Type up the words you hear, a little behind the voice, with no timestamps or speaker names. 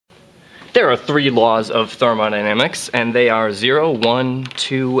There are 3 laws of thermodynamics, and they are 0, 1,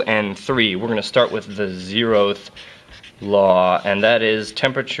 2, and 3. We're going to start with the zeroth law, and that is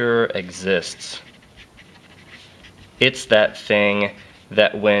temperature exists. It's that thing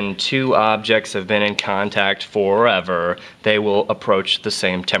that when 2 objects have been in contact forever, they will approach the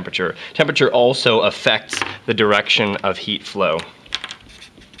same temperature. Temperature also affects the direction of heat flow.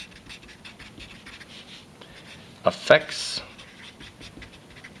 Affects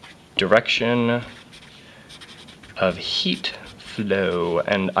direction of heat flow,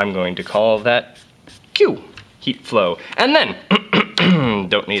 and I'm going to call that Q, heat flow. And then,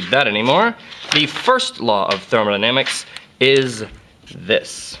 don't need that anymore, the first law of thermodynamics is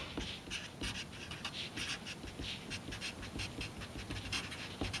this.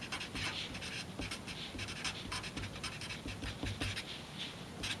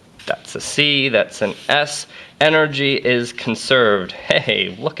 That's a C, that's an S. Energy is conserved.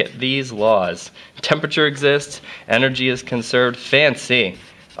 Hey, look at these laws. Temperature exists, energy is conserved. Fancy.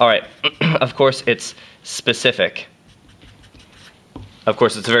 All right, of course it's specific. Of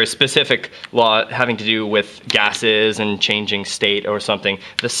course, it's a very specific law having to do with gases and changing state or something.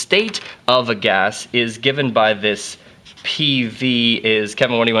 The state of a gas is given by this PV is,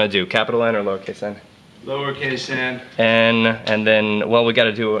 Kevin, what do you want to do? Capital N or lowercase n? Lowercase n. N, and then, well, we got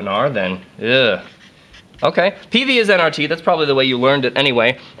to do an R then. Ugh. Okay, PV is nRT, that's probably the way you learned it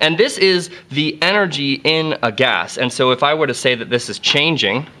anyway. And this is the energy in a gas. And so if I were to say that this is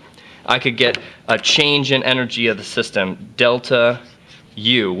changing, I could get a change in energy of the system. Delta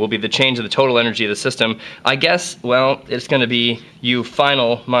U will be the change of the total energy of the system. I guess, well, it's going to be U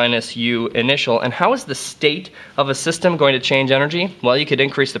final minus U initial. And how is the state of a system going to change energy? Well, you could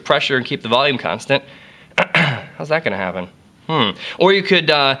increase the pressure and keep the volume constant. How's that going to happen? Or you could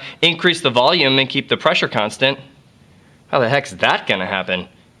increase the volume and keep the pressure constant. How the heck's that going to happen?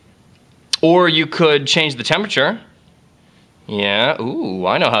 Or you could change the temperature. Yeah, ooh,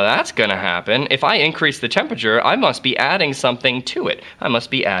 I know how that's going to happen. If I increase the temperature, I must be adding something to it. I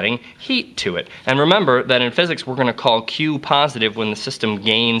must be adding heat to it. And remember that in physics, we're going to call Q positive when the system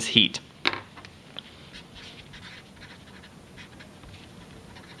gains heat.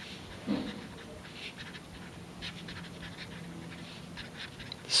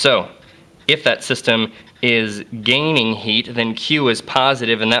 So, if that system is gaining heat, then Q is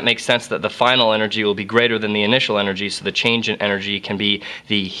positive, and that makes sense that the final energy will be greater than the initial energy, so the change in energy can be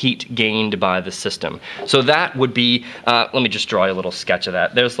the heat gained by the system. So that would be, let me just draw a little sketch of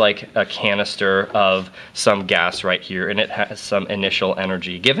that. There's like a canister of some gas right here, and it has some initial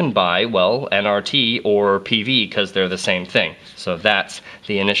energy given by, well, nRT or PV, because they're the same thing. So that's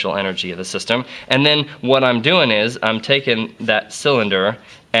the initial energy of the system. And then what I'm doing is I'm taking that cylinder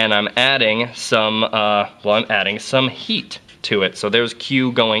and I'm adding some, I'm adding some heat to it. So there's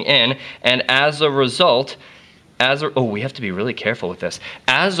Q going in, and as a result, we have to be really careful with this.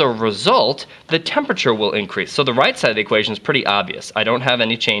 As a result, the temperature will increase. So the right side of the equation is pretty obvious. I don't have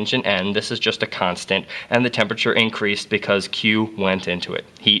any change in N, this is just a constant, and the temperature increased because Q went into it,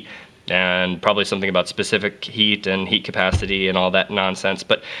 heat. And probably something about specific heat and heat capacity and all that nonsense.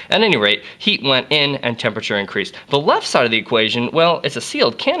 But at any rate, heat went in and temperature increased. The left side of the equation, well, it's a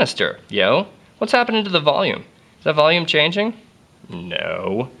sealed canister, yo. What's happening to the volume? Is that volume changing?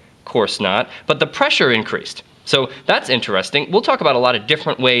 No, of course not. But the pressure increased. So that's interesting. We'll talk about a lot of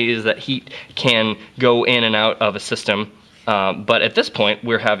different ways that heat can go in and out of a system. But at this point,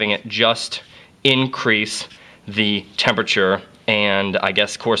 we're having it just increase the temperature, and I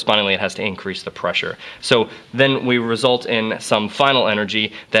guess correspondingly it has to increase the pressure. So then we result in some final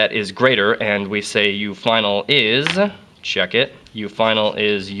energy that is greater, and we say U final is, check it, U final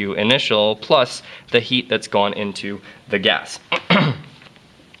is U initial plus the heat that's gone into the gas.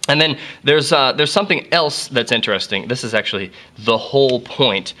 And then there's something else that's interesting. This is actually the whole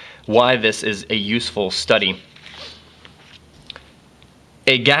point why this is a useful study.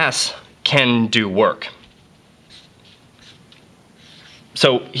 A gas can do work.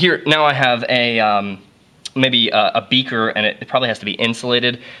 So here, now I have a, maybe a beaker, and it probably has to be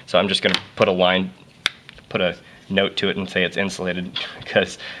insulated. So I'm just going to put a note to it and say it's insulated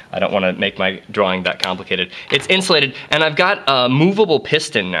because I don't want to make my drawing that complicated. It's insulated, and I've got a movable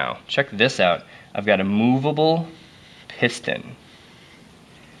piston now. Check this out. I've got a movable piston.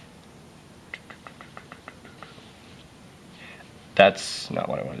 That's not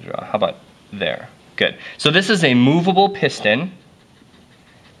what I want to draw. How about there? Good. So this is a movable piston.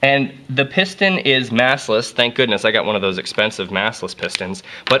 And the piston is massless. Thank goodness I got one of those expensive massless pistons.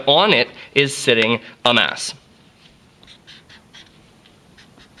 But on it is sitting a mass.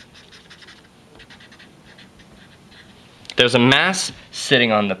 There's a mass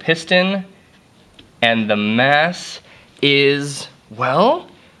sitting on the piston, and the mass is, well,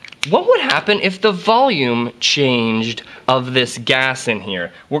 what would happen if the volume changed of this gas in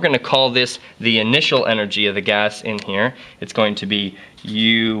here? We're going to call this the initial energy of the gas in here. It's going to be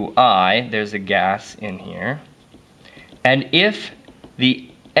UI. There's a gas in here. And if the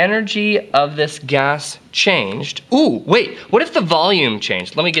energy of this gas changed, ooh, wait, what if the volume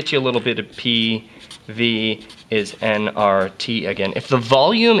changed? Let me get you a little bit of PV is nRT again. If the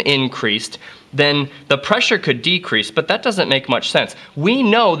volume increased, then the pressure could decrease, but that doesn't make much sense. We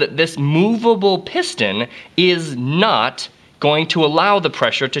know that this movable piston is not going to allow the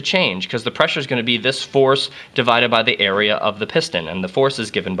pressure to change, because the pressure is going to be this force divided by the area of the piston, and the force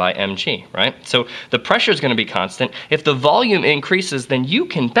is given by mg, right? So the pressure is going to be constant. If the volume increases, then you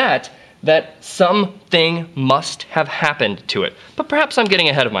can bet that something must have happened to it. But perhaps I'm getting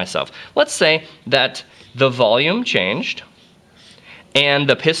ahead of myself. Let's say that the volume changed, and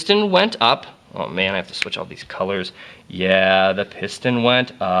the piston went up. Oh man, I have to switch all these colors. Yeah, the piston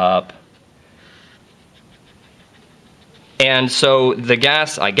went up. And so the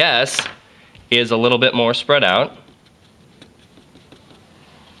gas, I guess, is a little bit more spread out,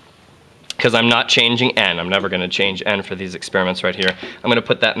 because I'm not changing n. I'm never going to change n for these experiments right here. I'm going to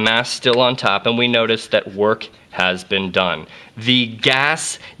put that mass still on top, and we notice that work has been done. The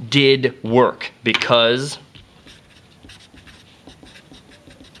gas did work because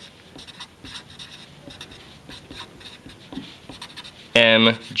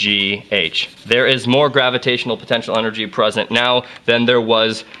mgh. There is more gravitational potential energy present now than there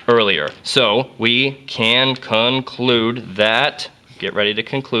was earlier. So we can conclude that, get ready to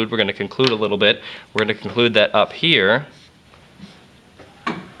conclude, we're going to conclude a little bit. We're going to conclude that up here,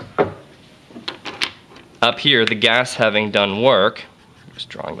 the gas having done work, I'm just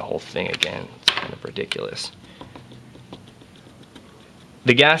drawing the whole thing again, it's kind of ridiculous.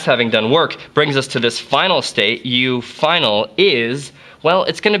 The gas having done work brings us to this final state. U final is, well,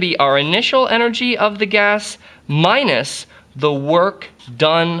 it's going to be our initial energy of the gas minus the work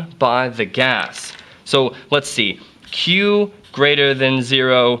done by the gas. So let's see. Q greater than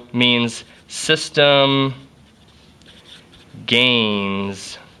 0 means system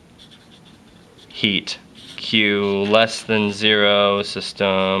gains heat. Q less than 0,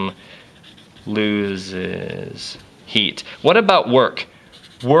 system loses heat. What about work?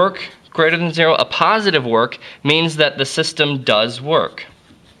 Work greater than 0, a positive work, means that the system does work.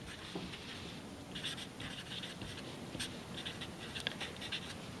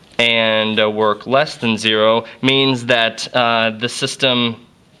 And a work less than 0 means that the system,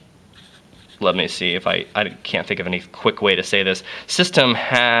 let me see if I can't think of any quick way to say this, system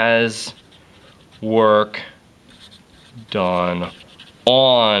has work done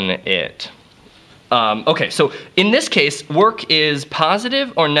on it. Okay, so in this case, work is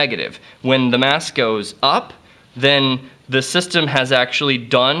positive or negative. When the mass goes up, then the system has actually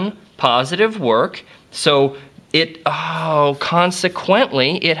done positive work, so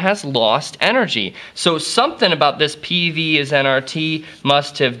consequently, it has lost energy. So something about this PV is nRT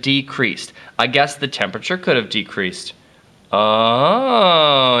must have decreased. I guess the temperature could have decreased.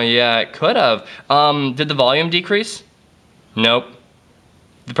 Oh, yeah, it could have. Did the volume decrease? Nope.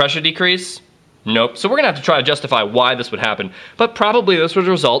 The pressure decrease? Nope. So we're going to have to try to justify why this would happen. But probably this would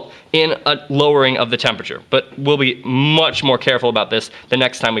result in a lowering of the temperature. But we'll be much more careful about this the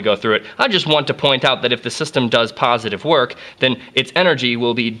next time we go through it. I just want to point out that if the system does positive work, then its energy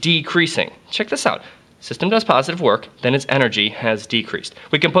will be decreasing. Check this out. System does positive work, then its energy has decreased.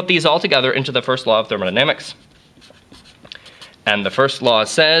 We can put these all together into the first law of thermodynamics. And the first law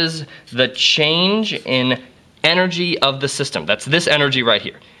says the change in energy of the system, that's this energy right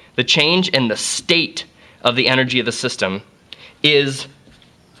here, the change in the state of the energy of the system is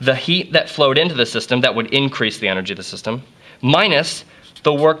the heat that flowed into the system that would increase the energy of the system minus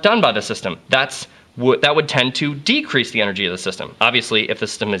the work done by the system. That would tend to decrease the energy of the system. Obviously, if the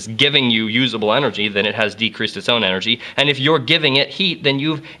system is giving you usable energy, then it has decreased its own energy. And if you're giving it heat, then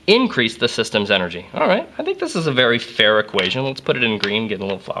you've increased the system's energy. All right, I think this is a very fair equation. Let's put it in green, get a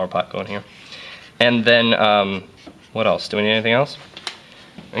little flower pot going here. And then, what else? Do we need anything else?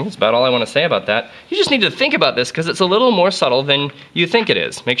 I think that's about all I want to say about that. You just need to think about this because it's a little more subtle than you think it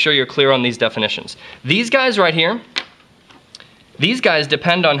is. Make sure you're clear on these definitions. These guys right here, these guys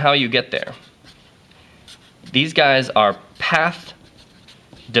depend on how you get there. These guys are path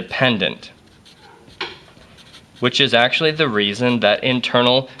dependent, which is actually the reason that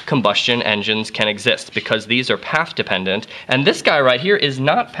internal combustion engines can exist, because these are path dependent. And this guy right here is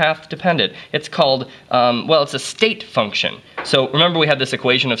not path dependent. It's called, well, it's a state function. So remember we had this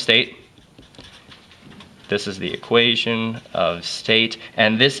equation of state? This is the equation of state,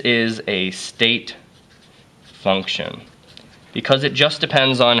 and this is a state function, because it just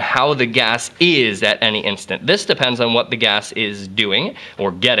depends on how the gas is at any instant. This depends on what the gas is doing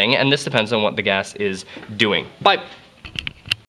or getting, and this depends on what the gas is doing. Bye.